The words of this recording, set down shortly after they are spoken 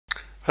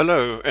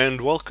Hello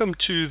and welcome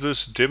to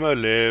this demo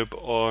lab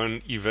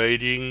on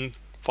evading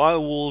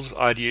firewalls,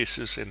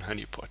 IDSs and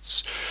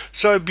honeypots.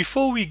 So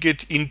before we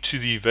get into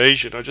the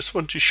evasion, I just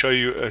want to show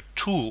you a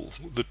tool.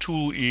 The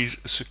tool is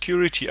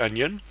Security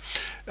Onion,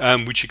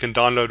 which you can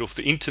download off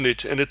the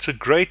internet, and it's a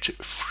great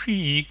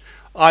free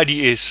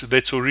IDS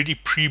that's already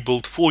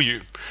pre-built for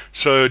you.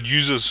 So it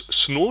uses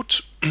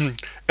Snort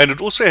and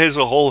it also has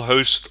a whole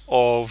host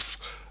of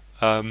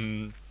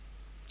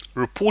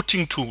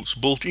reporting tools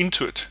built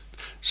into it.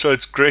 So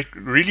it's great,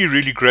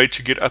 really great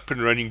to get up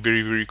and running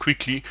very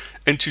quickly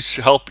and to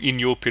help in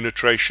your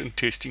penetration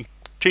testing.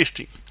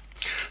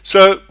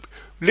 So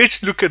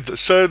let's look at this.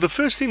 So the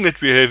first thing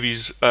that we have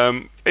is,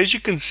 as you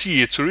can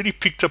see, it's already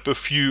picked up a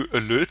few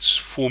alerts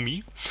for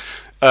me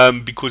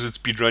because it's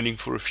been running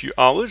for a few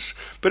hours.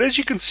 But as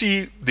you can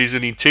see, there's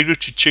an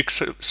integrity check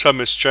sum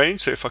has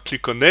changed. So if I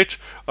click on that,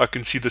 I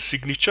can see the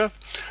signature.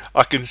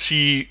 I can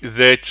see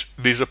that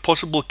there's a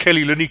possible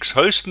Kali Linux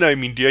host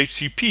name in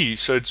DHCP.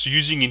 So it's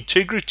using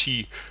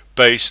integrity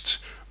based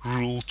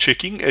rule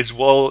checking as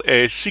well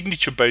as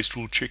signature based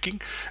rule checking.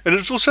 And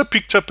it's also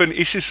picked up an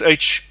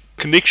SSH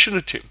connection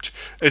attempt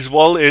as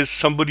well as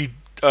somebody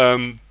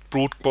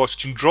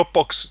broadcasting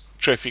Dropbox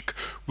traffic,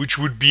 which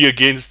would be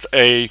against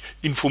a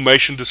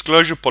information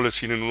disclosure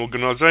policy in an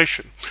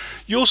organization.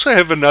 You also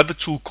have another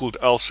tool called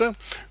ALSA,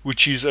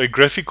 which is a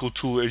graphical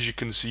tool, as you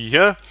can see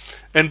here,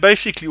 and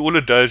basically all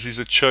it does is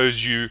it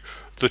shows you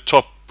the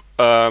top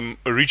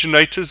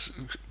originators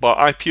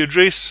by IP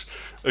address,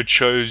 it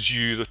shows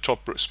you the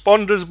top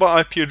responders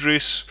by IP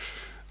address,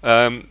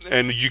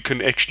 and you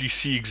can actually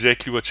see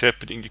exactly what's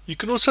happening. You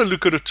can also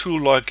look at a tool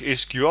like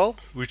SQL,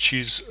 which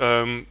is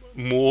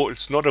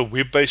it's not a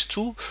web-based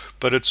tool,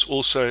 but it's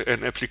also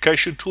an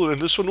application tool,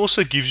 and this one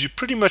also gives you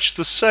pretty much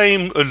the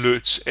same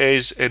alerts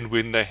as and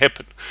when they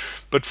happen.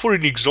 But for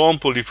an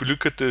example, if we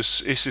look at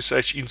this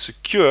SSH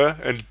insecure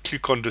and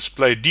click on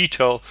display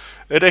detail,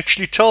 it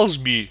actually tells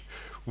me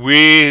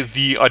where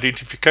the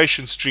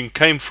identification string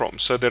came from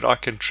so that I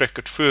can track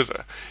it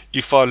further.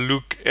 If I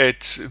look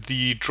at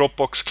the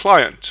Dropbox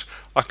client,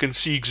 I can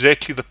see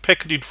exactly the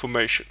packet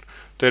information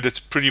that it's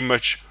pretty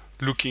much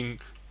looking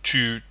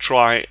to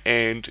try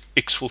and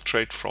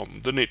exfiltrate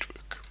from the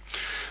network.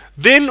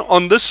 Then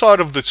on this side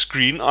of the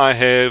screen I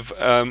have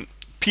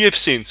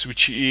Pfsense,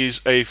 which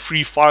is a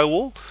free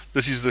firewall.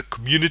 This is the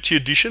community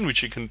edition,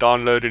 which you can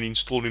download and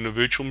install in a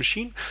virtual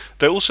machine.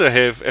 They also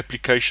have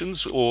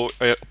applications or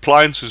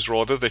appliances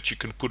rather that you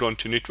can put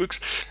onto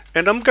networks,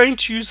 and I'm going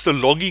to use the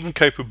logging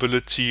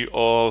capability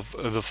of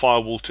the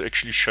firewall to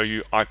actually show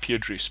you IP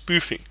address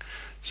spoofing.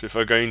 So if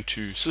I go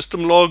into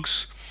system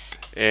logs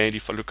and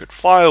if I look at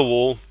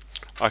firewall,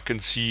 I can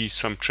see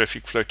some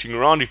traffic floating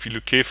around. If you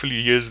look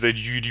carefully, here's that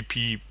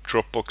UDP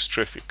Dropbox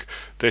traffic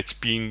that's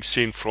being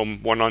sent from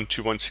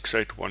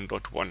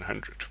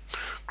 192.168.1.100.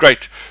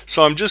 Great.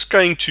 So I'm just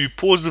going to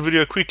pause the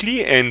video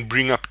quickly and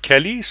bring up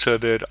Kali so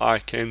that I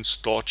can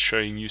start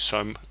showing you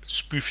some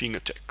spoofing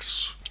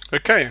attacks.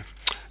 Okay.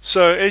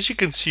 So as you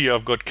can see,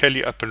 I've got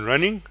Kali up and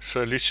running.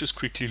 So let's just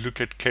quickly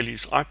look at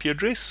Kali's IP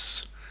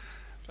address.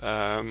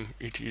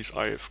 It is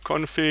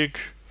ifconfig.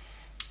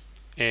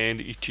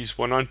 And it is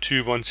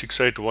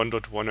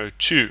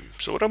 192.168.1.102.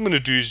 So what I'm going to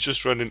do is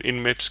just run an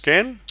nmap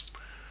scan,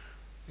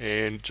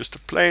 and just a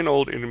plain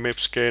old nmap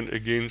scan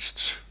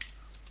against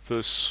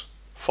this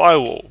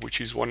firewall,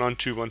 which is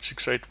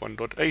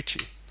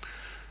 192.168.1.80.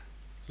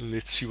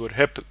 Let's see what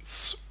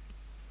happens.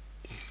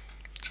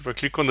 So if I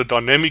click on the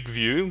dynamic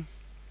view,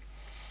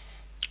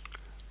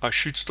 I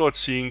should start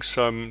seeing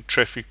some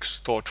traffic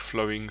start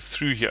flowing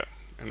through here,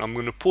 and I'm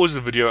going to pause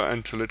the video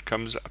until it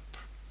comes up.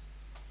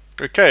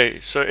 Okay,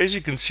 so as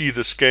you can see,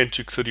 the scan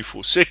took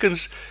 34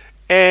 seconds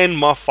and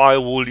my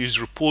firewall is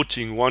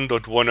reporting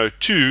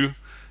 1.102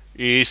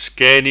 is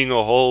scanning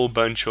a whole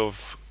bunch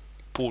of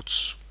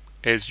ports,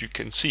 as you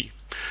can see.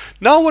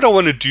 Now what I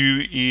want to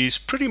do is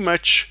pretty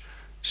much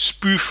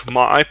spoof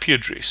my IP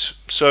address.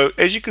 So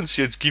as you can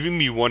see, it's giving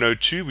me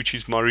 102, which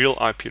is my real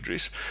IP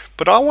address,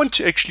 but I want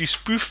to actually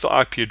spoof the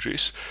IP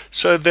address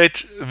so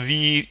that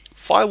the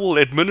firewall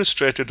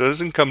administrator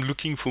doesn't come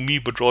looking for me,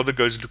 but rather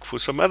goes look for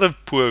some other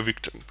poor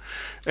victim.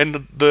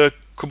 And the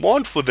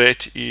command for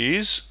that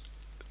is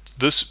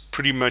this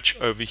pretty much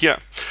over here.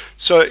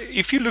 So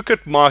if you look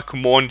at my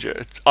command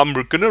here, I'm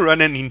going to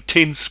run an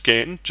intense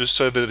scan just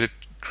so that it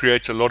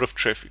creates a lot of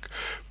traffic.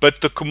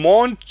 But the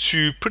command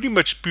to pretty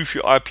much spoof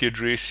your IP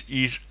address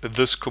is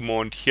this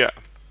command here.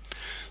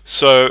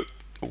 So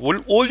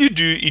all you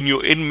do in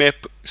your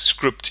nmap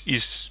script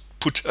is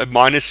put a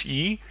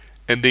 -e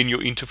and then your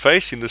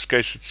interface, in this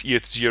case it's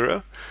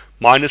ETH0,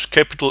 minus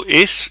capital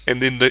S, and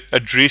then the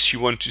address you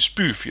want to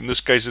spoof. In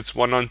this case it's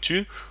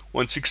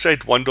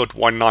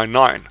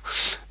 192.168.1.199.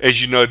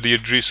 As you know, the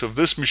address of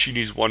this machine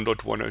is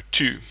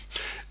 1.102.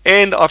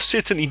 And I've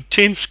set an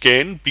intense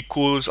scan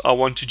because I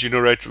want to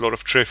generate a lot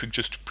of traffic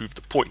just to prove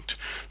the point.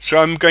 So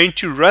I'm going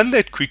to run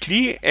that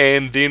quickly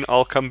and then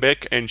I'll come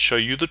back and show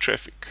you the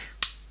traffic.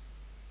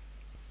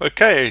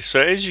 Okay,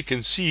 so as you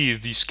can see,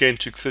 the scan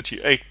took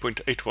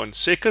 38.81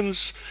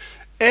 seconds.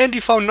 And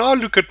if I now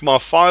look at my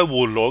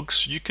firewall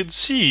logs, you can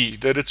see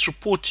that it's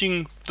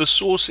reporting the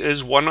source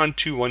as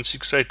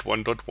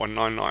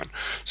 192.168.1.199.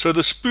 So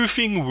the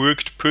spoofing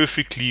worked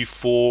perfectly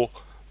for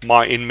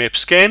my Nmap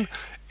scan,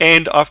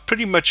 and I've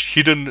pretty much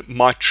hidden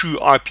my true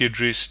IP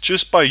address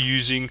just by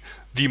using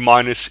the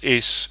 -s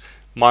 -e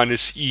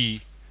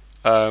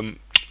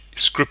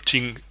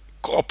scripting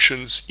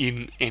options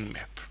in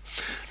Nmap.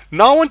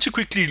 Now I want to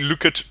quickly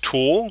look at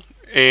Tor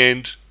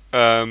and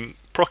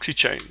proxy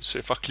chains. So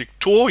if I click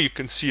Tor, you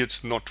can see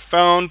it's not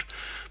found,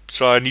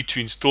 so I need to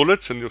install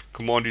it, and the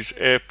command is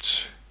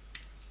apt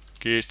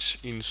get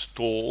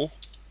install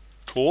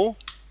Tor.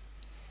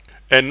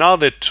 And now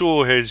that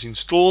Tor has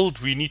installed,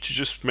 we need to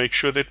just make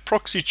sure that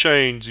proxy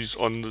chains is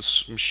on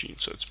this machine.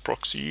 So it's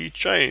proxy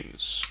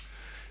chains,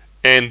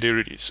 and there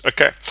it is.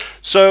 Okay,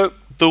 so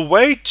the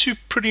way to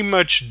pretty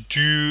much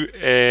do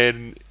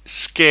an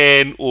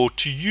scan or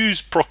to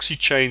use proxy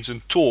chains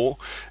and Tor,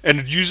 and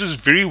it uses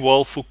very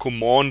well for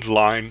command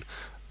line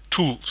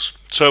tools.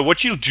 So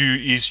what you'll do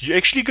is you're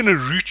actually going to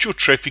route your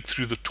traffic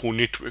through the Tor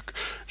network.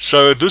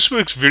 So this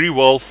works very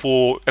well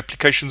for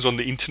applications on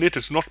the internet.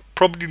 It's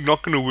probably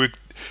not going to work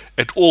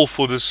at all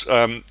for this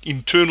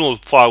internal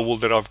firewall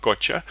that I've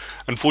got here.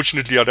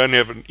 Unfortunately, I don't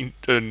have an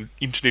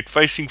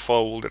internet-facing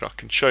firewall that I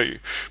can show you.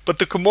 But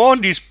the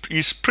command is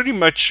pretty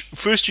much,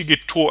 first you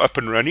get Tor up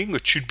and running.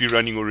 It should be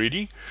running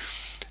already.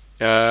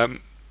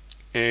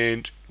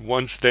 And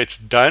once that's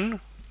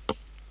done,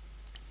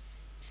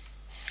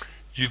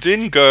 you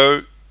then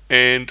go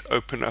and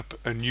open up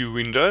a new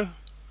window,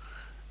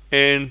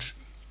 and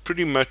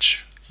pretty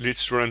much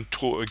let's run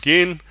Tor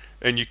again,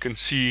 and you can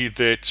see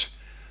that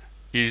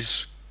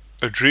his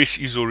address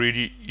is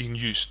already in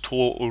use,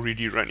 Tor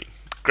already running.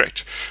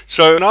 Great.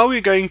 So now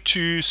we're going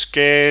to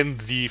scan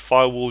the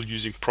firewall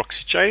using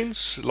proxy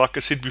chains. Like I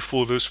said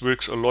before, this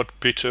works a lot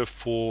better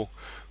for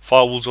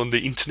firewalls on the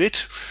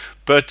internet,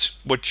 but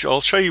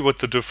I'll show you what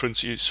the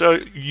difference is. So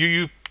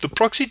the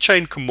proxy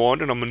chain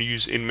command, and I'm going to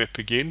use Nmap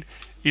again,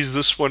 is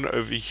this one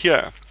over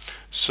here.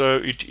 So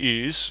it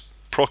is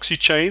proxy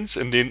chains,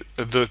 and then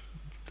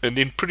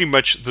pretty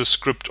much the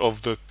script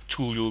of the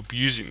tool you'll be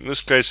using. In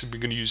this case, we're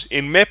going to use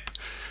Nmap.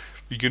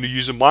 We're going to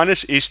use a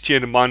 -st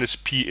and a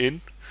 -pn,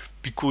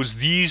 because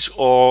these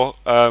are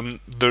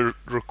the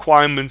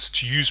requirements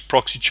to use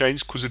proxy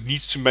chains, because it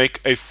needs to make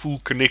a full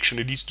connection.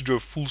 It needs to do a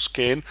full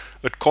scan.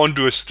 It can't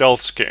do a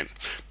stealth scan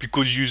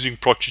because using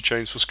proxy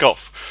chains for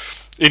stealth.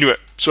 Anyway,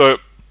 so,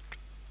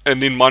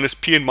 and then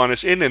 -p and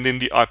 -n, and then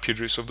the IP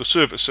address of the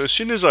server. So as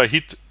soon as I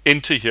hit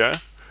enter here,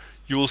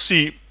 you will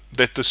see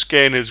that the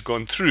scan has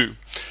gone through.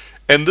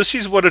 And this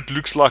is what it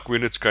looks like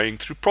when it's going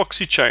through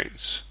proxy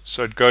chains.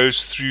 So it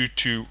goes through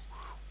to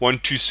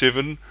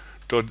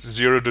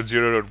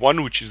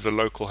 127.0.0.1, which is the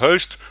local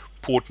host,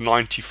 port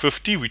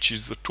 9050, which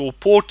is the Tor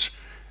port,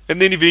 and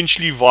then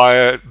eventually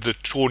via the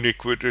Tor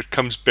network it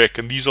comes back,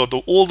 and these are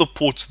all the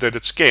ports that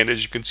it scanned.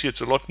 As you can see,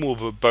 it's a lot more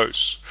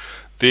verbose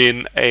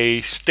than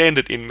a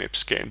standard Nmap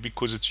scan,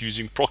 because it's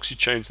using proxy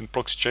chains, and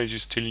proxy chains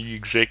is telling you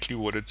exactly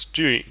what it's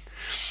doing.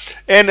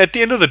 And at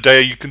the end of the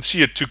day, you can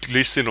see it took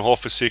less than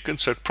half a second,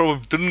 so it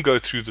probably didn't go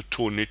through the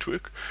Tor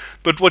network.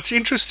 But what's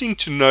interesting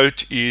to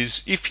note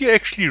is if you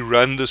actually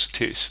run this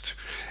test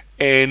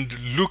and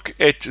look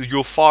at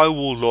your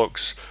firewall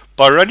logs,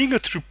 by running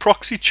it through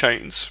proxy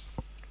chains,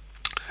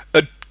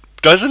 it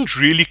doesn't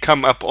really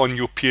come up on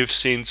your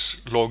Pfsense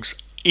logs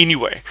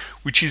anyway,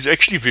 which is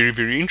actually very,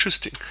 very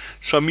interesting.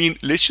 So I mean,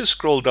 let's just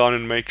scroll down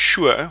and make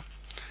sure.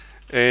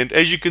 And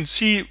as you can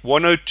see,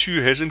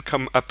 102 hasn't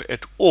come up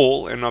at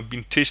all, and I've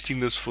been testing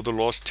this for the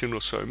last 10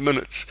 or so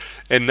minutes,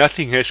 and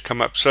nothing has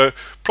come up. So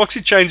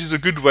proxy chains is a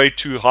good way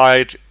to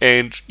hide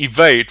and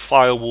evade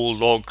firewall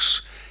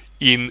logs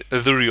in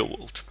the real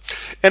world.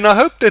 And I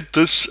hope that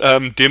this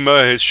demo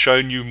has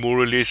shown you more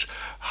or less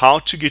how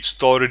to get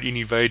started in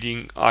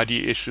evading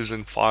IDSs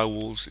and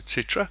firewalls,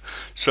 etc.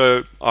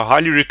 So I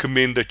highly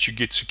recommend that you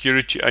get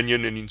Security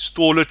Onion and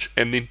install it,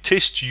 and then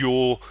test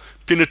your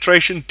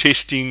penetration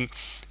testing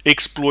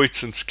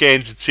exploits and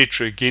scans,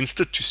 etc. against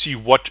it to see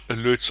what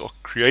alerts are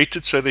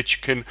created, so that you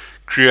can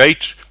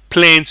create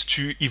plans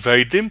to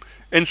evade them.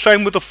 And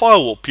same with the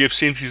firewall.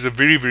 Pfsense is a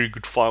very, very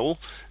good firewall,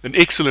 an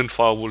excellent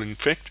firewall in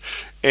fact,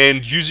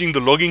 and using the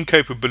logging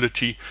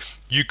capability,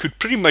 you could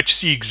pretty much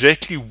see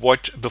exactly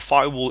what the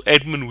firewall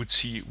admin would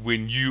see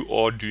when you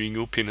are doing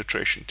your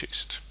penetration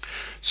test.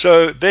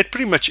 So that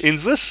pretty much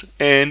ends this,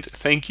 and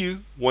thank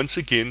you once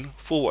again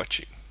for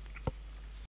watching.